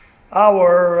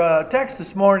Our text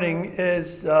this morning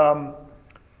is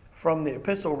from the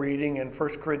epistle reading in 1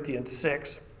 Corinthians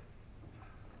 6.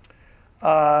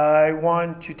 I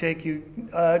want to take you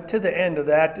to the end of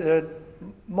that,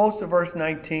 most of verse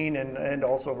 19 and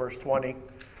also verse 20,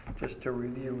 just to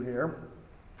review here.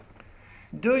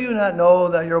 Do you not know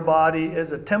that your body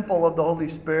is a temple of the Holy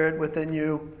Spirit within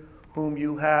you, whom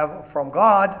you have from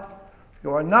God?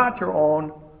 You are not your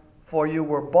own, for you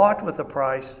were bought with a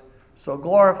price. So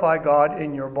glorify God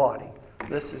in your body.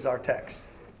 This is our text.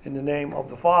 In the name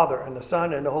of the Father, and the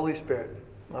Son, and the Holy Spirit.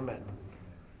 Amen.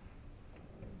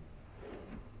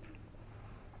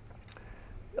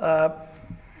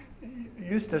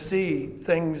 Used to see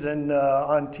things on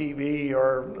TV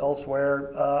or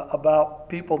elsewhere about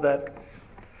people that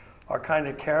are kind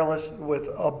of careless with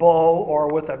a bow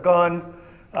or with a gun.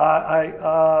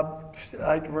 I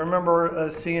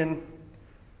remember seeing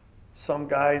some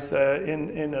guys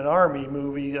in an army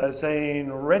movie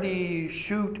saying, ready,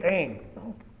 shoot, aim.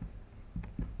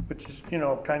 Which is,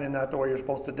 kind of not the way you're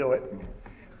supposed to do it.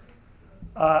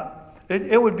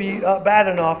 It would be bad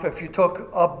enough if you took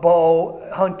a bow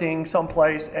hunting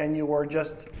someplace and you were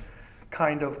just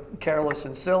kind of careless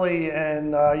and silly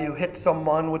and you hit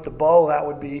someone with the bow. That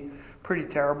would be pretty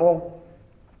terrible.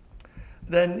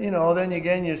 Then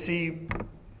again you see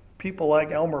people like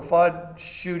Elmer Fudd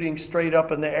shooting straight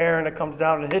up in the air and it comes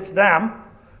down and hits them.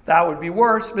 That would be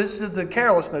worse. This is the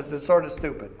carelessness is sort of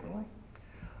stupid.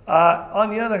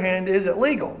 On the other hand, is it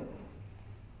legal?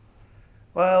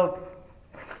 Well,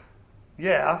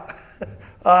 yeah.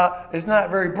 It's not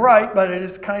very bright, but it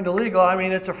is kind of legal. I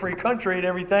mean, it's a free country and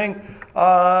everything,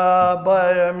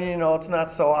 but I mean, it's not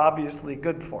so obviously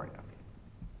good for you.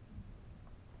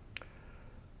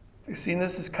 You see,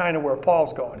 this is kind of where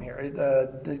Paul's going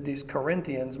here. These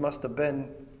Corinthians must have been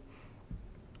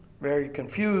very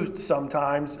confused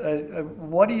sometimes.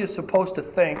 What are you supposed to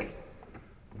think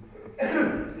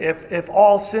if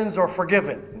all sins are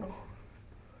forgiven?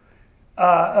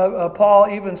 Paul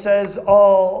even says,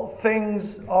 all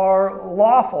things are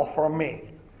lawful for me.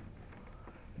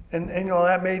 And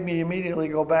that made me immediately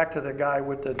go back to the guy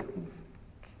with the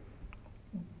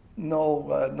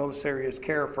no serious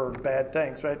care for bad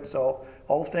things, right? So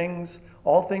all things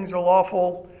are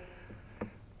lawful.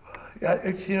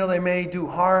 It's, they may do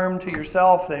harm to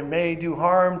yourself. They may do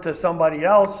harm to somebody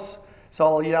else.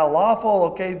 So yeah, lawful,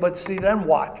 okay, but see, then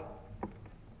what?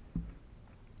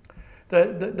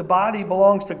 The body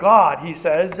belongs to God, he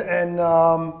says, and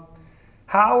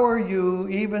how are you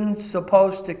even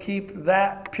supposed to keep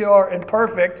that pure and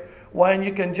perfect when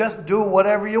you can just do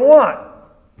whatever you want?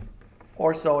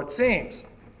 Or so it seems.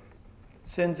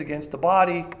 Sins against the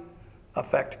body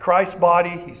affect Christ's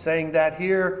body. He's saying that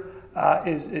here.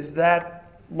 Is that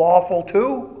lawful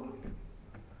too?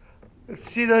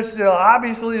 See, this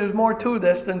obviously there's more to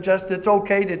this than just it's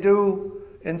okay to do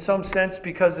in some sense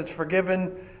because it's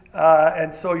forgiven,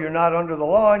 and so you're not under the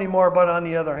law anymore. But on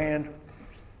the other hand,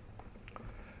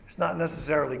 it's not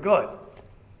necessarily good.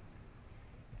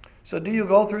 So do you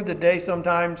go through the day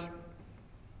sometimes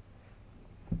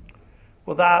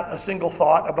without a single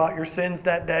thought about your sins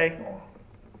that day?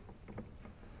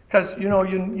 Because you know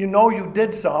you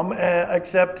did some,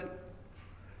 except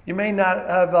you may not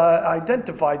have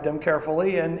identified them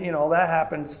carefully, and that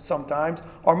happens sometimes.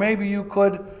 Or maybe you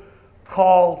could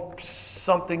call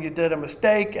something you did a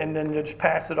mistake, and then you just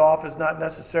pass it off as not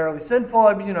necessarily sinful.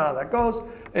 I mean, you know how that goes.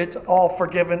 It's all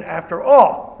forgiven after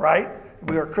all, right?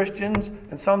 We are Christians,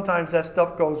 and sometimes that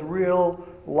stuff goes real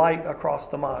light across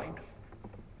the mind.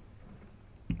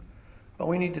 But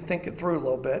we need to think it through a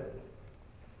little bit.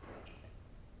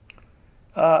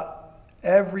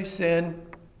 Every sin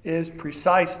is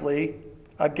precisely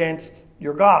against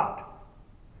your God.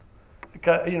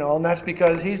 Because, and that's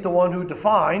because he's the one who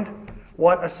defined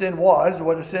what a sin was,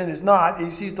 what a sin is not.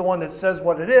 He's the one that says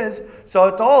what it is, so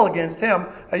it's all against him.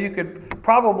 You could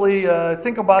probably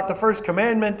think about the first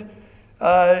commandment.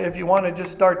 If you want to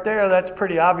just start there, that's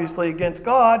pretty obviously against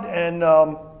God. And,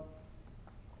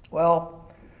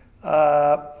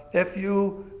 if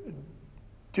you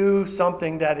do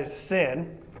something that is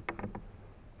sin,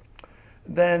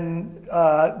 then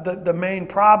the main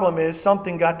problem is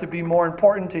something got to be more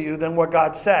important to you than what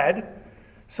God said.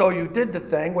 So you did the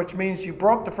thing, which means you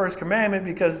broke the first commandment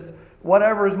because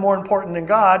whatever is more important than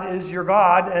God is your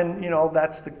God, and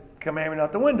that's the commandment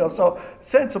out the window. So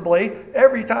sensibly,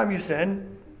 every time you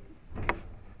sin,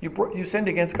 you sinned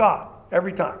against God.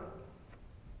 Every time.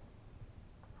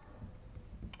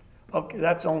 Okay,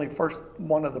 that's only first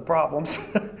one of the problems.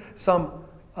 Some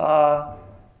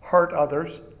hurt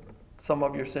others. Some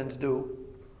of your sins do.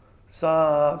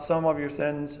 Some of your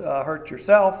sins hurt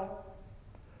yourself.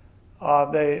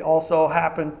 They also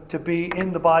happen to be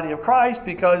in the body of Christ,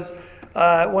 because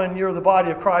when you're the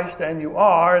body of Christ, and you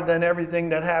are, then everything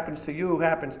that happens to you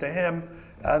happens to him.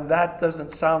 And that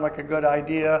doesn't sound like a good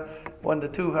idea when the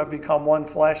two have become one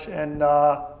flesh, and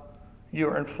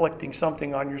you're inflicting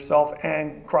something on yourself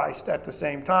and Christ at the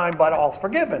same time, but all's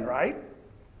forgiven, right?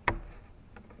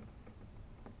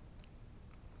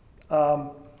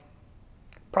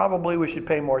 Probably we should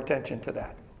pay more attention to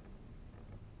that.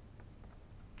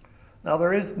 Now,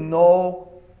 there is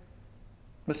no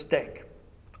mistake.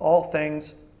 All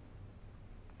things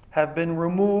have been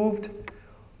removed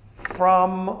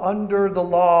from under the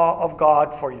law of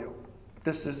God for you.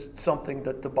 This is something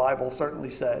that the Bible certainly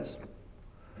says.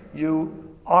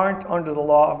 You aren't under the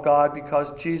law of God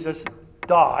because Jesus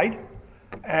died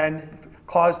and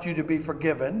caused you to be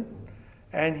forgiven,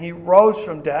 and he rose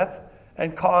from death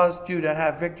and caused you to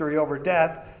have victory over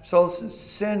death. So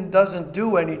sin doesn't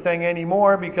do anything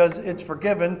anymore because it's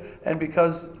forgiven and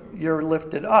because you're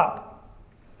lifted up.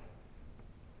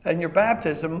 And your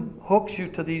baptism hooks you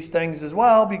to these things as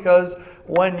well, because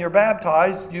when you're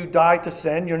baptized, you die to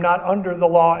sin. You're not under the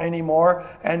law anymore,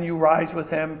 and you rise with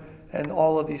him, and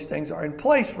all of these things are in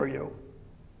place for you.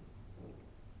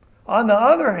 On the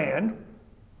other hand,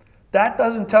 that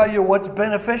doesn't tell you what's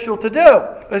beneficial to do.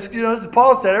 As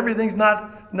Paul said, everything's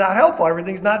not helpful,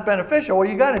 everything's not beneficial. Well,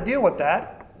 you got to deal with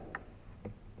that.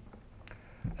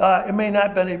 It may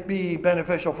not be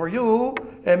beneficial for you.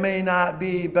 It may not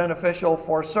be beneficial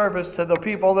for service to the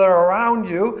people that are around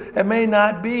you. It may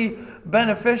not be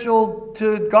beneficial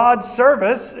to God's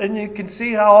service, and you can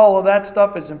see how all of that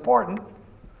stuff is important.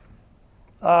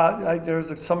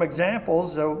 There's some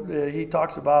examples. He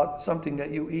talks about something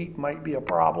that you eat might be a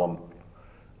problem.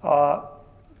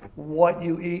 What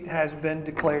you eat has been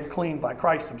declared clean by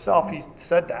Christ himself. He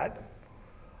said that.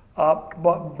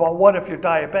 But what if you're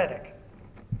diabetic?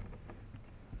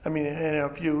 I mean,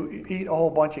 and if you eat a whole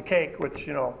bunch of cake, which,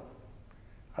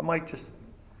 I might just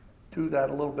do that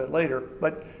a little bit later.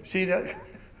 But see, that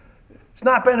it's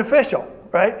not beneficial,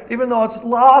 right? Even though it's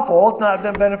lawful, it's not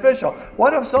that beneficial.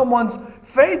 What if someone's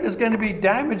faith is going to be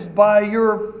damaged by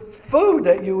your food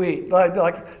that you eat? Like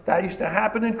that used to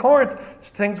happen in Corinth.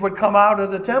 Things would come out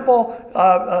of the temple,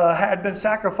 had been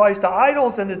sacrificed to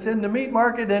idols, and it's in the meat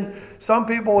market. And some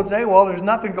people would say, well, there's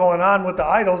nothing going on with the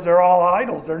idols. They're all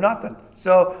idols. They're nothing.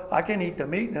 So I can eat the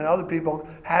meat. And other people,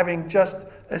 having just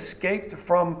escaped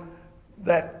from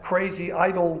that crazy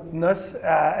idleness,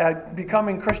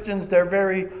 becoming Christians, they're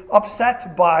very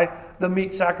upset by the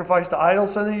meat sacrificed to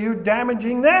idols, so that you're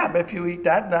damaging them if you eat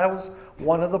that. That was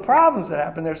one of the problems that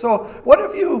happened there. So what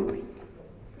if you,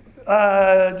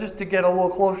 just to get a little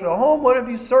closer to home, what if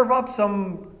you serve up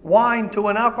some wine to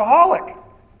an alcoholic?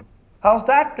 How's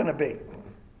that going to be?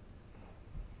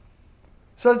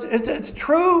 So it's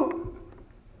true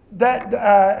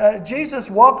that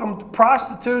Jesus welcomed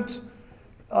prostitutes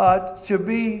to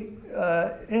be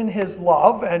in his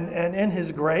love and in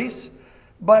his grace,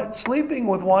 but sleeping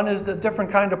with one is a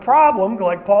different kind of problem,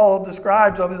 like Paul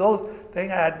describes. I mean, they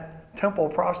had temple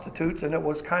prostitutes, and it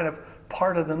was kind of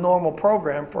part of the normal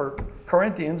program for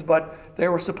Corinthians, but they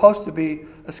were supposed to be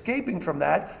escaping from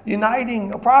that.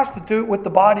 Uniting a prostitute with the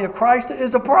body of Christ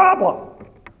is a problem.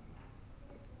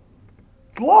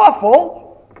 It's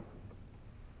lawful,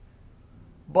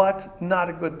 but not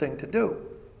a good thing to do.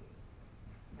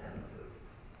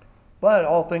 But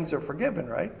all things are forgiven,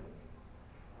 right?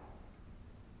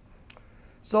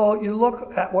 So you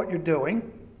look at what you're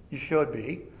doing, you should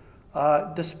be,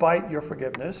 despite your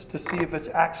forgiveness, to see if it's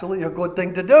actually a good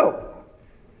thing to do.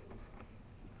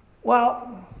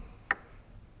 Well,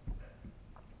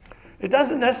 it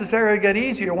doesn't necessarily get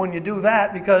easier when you do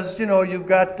that, because, you've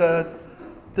got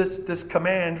this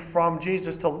command from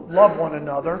Jesus to love one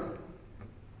another.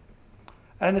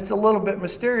 And it's a little bit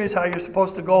mysterious how you're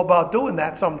supposed to go about doing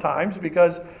that sometimes,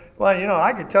 because,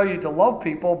 I could tell you to love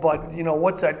people, but,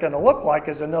 what's that going to look like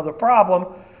is another problem,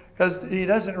 because he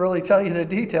doesn't really tell you the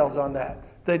details on that.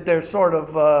 They're sort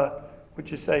of,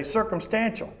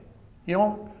 circumstantial. You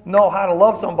don't know how to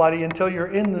love somebody until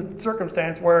you're in the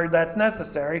circumstance where that's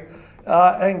necessary.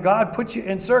 And God puts you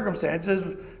in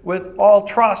circumstances with all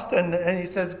trust, and he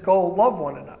says, go love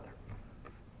one another.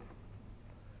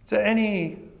 So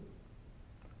any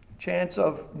chance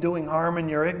of doing harm in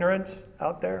your ignorance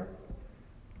out there?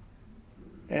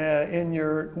 In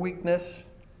your weakness?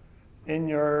 In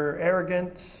your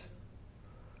arrogance?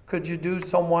 Could you do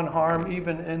someone harm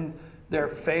even in their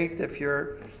faith if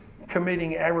you're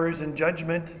committing errors in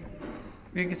judgment?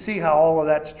 You can see how all of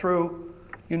that's true.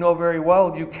 You know very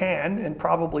well you can and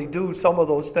probably do some of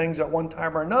those things at one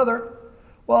time or another.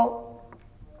 Well,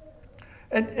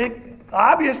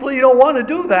 Obviously you don't want to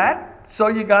do that, so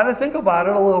you got to think about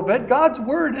it a little bit. God's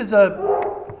Word is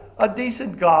a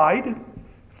decent guide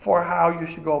for how you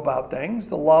should go about things.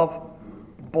 The love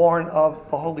born of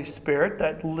the Holy Spirit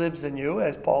that lives in you,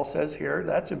 as Paul says here,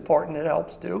 that's important. It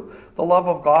helps too. The love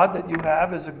of God that you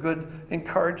have is a good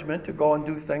encouragement to go and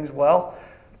do things well.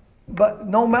 But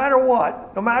no matter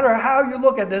what, no matter how you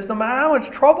look at this, no matter how much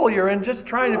trouble you're in just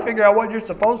trying to figure out what you're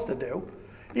supposed to do,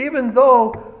 even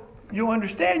though you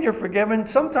understand you're forgiven,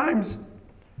 sometimes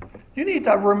you need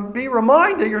to be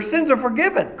reminded your sins are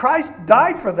forgiven. Christ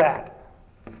died for that.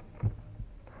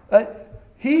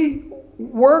 He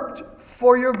worked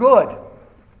for your good.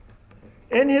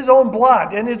 In His own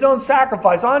blood, in His own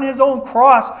sacrifice, on His own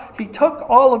cross, He took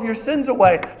all of your sins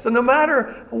away. So no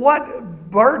matter what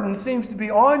burden seems to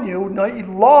be on you,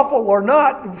 lawful or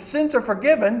not, sins are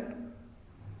forgiven.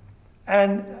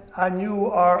 And you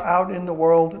are out in the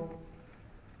world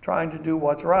trying to do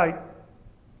what's right.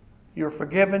 You're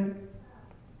forgiven.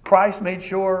 Christ made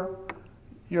sure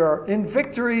you're in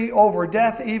victory over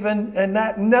death even, and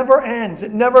that never ends.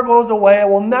 It never goes away. It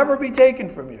will never be taken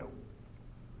from you.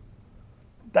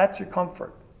 That's your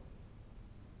comfort.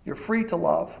 You're free to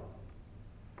love.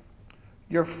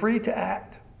 You're free to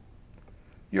act.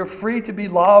 You're free to be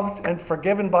loved and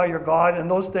forgiven by your God, and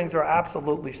those things are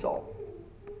absolutely so.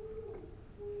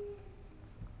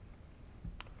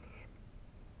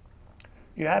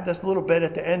 You have this little bit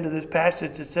at the end of this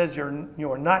passage that says you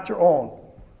are not your own.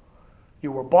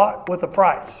 You were bought with a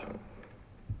price.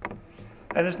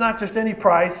 And it's not just any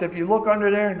price. If you look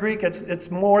under there in Greek, it's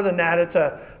more than that. It's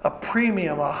a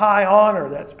premium, a high honor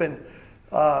that's been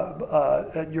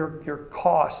at your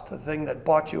cost, the thing that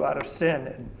bought you out of sin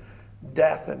and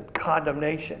death and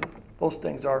condemnation. Those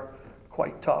things are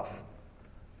quite tough.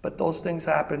 But those things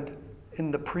happened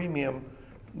in the premium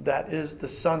that is the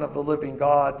Son of the living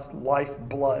God's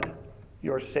lifeblood,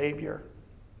 your Savior.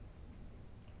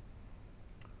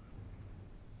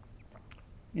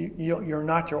 You're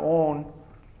not your own.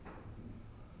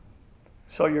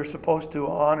 So you're supposed to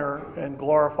honor and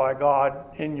glorify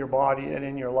God in your body and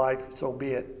in your life, so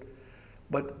be it.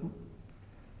 But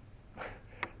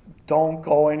don't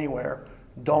go anywhere.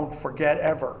 Don't forget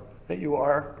ever that you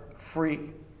are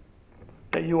free.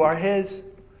 That you are His.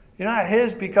 You're not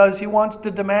His because He wants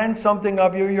to demand something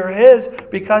of you. You're His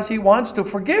because He wants to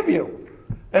forgive you.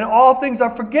 And all things are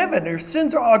forgiven. Your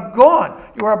sins are gone.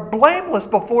 You are blameless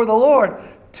before the Lord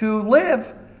to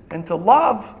live and to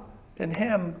love in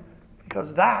Him,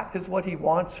 because that is what He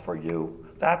wants for you.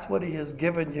 That's what He has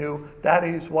given you. That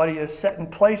is what He has set in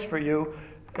place for you.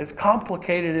 As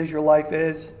complicated as your life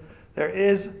is, there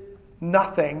is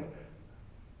nothing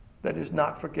that is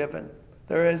not forgiven.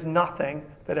 There is nothing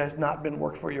that has not been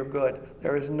worked for your good.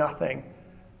 There is nothing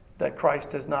that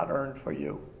Christ has not earned for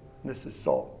you. This is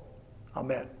so.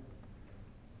 Amen.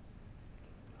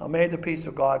 Now may the peace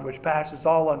of God, which passes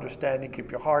all understanding,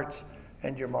 keep your hearts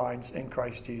and your minds in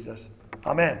Christ Jesus.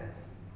 Amen.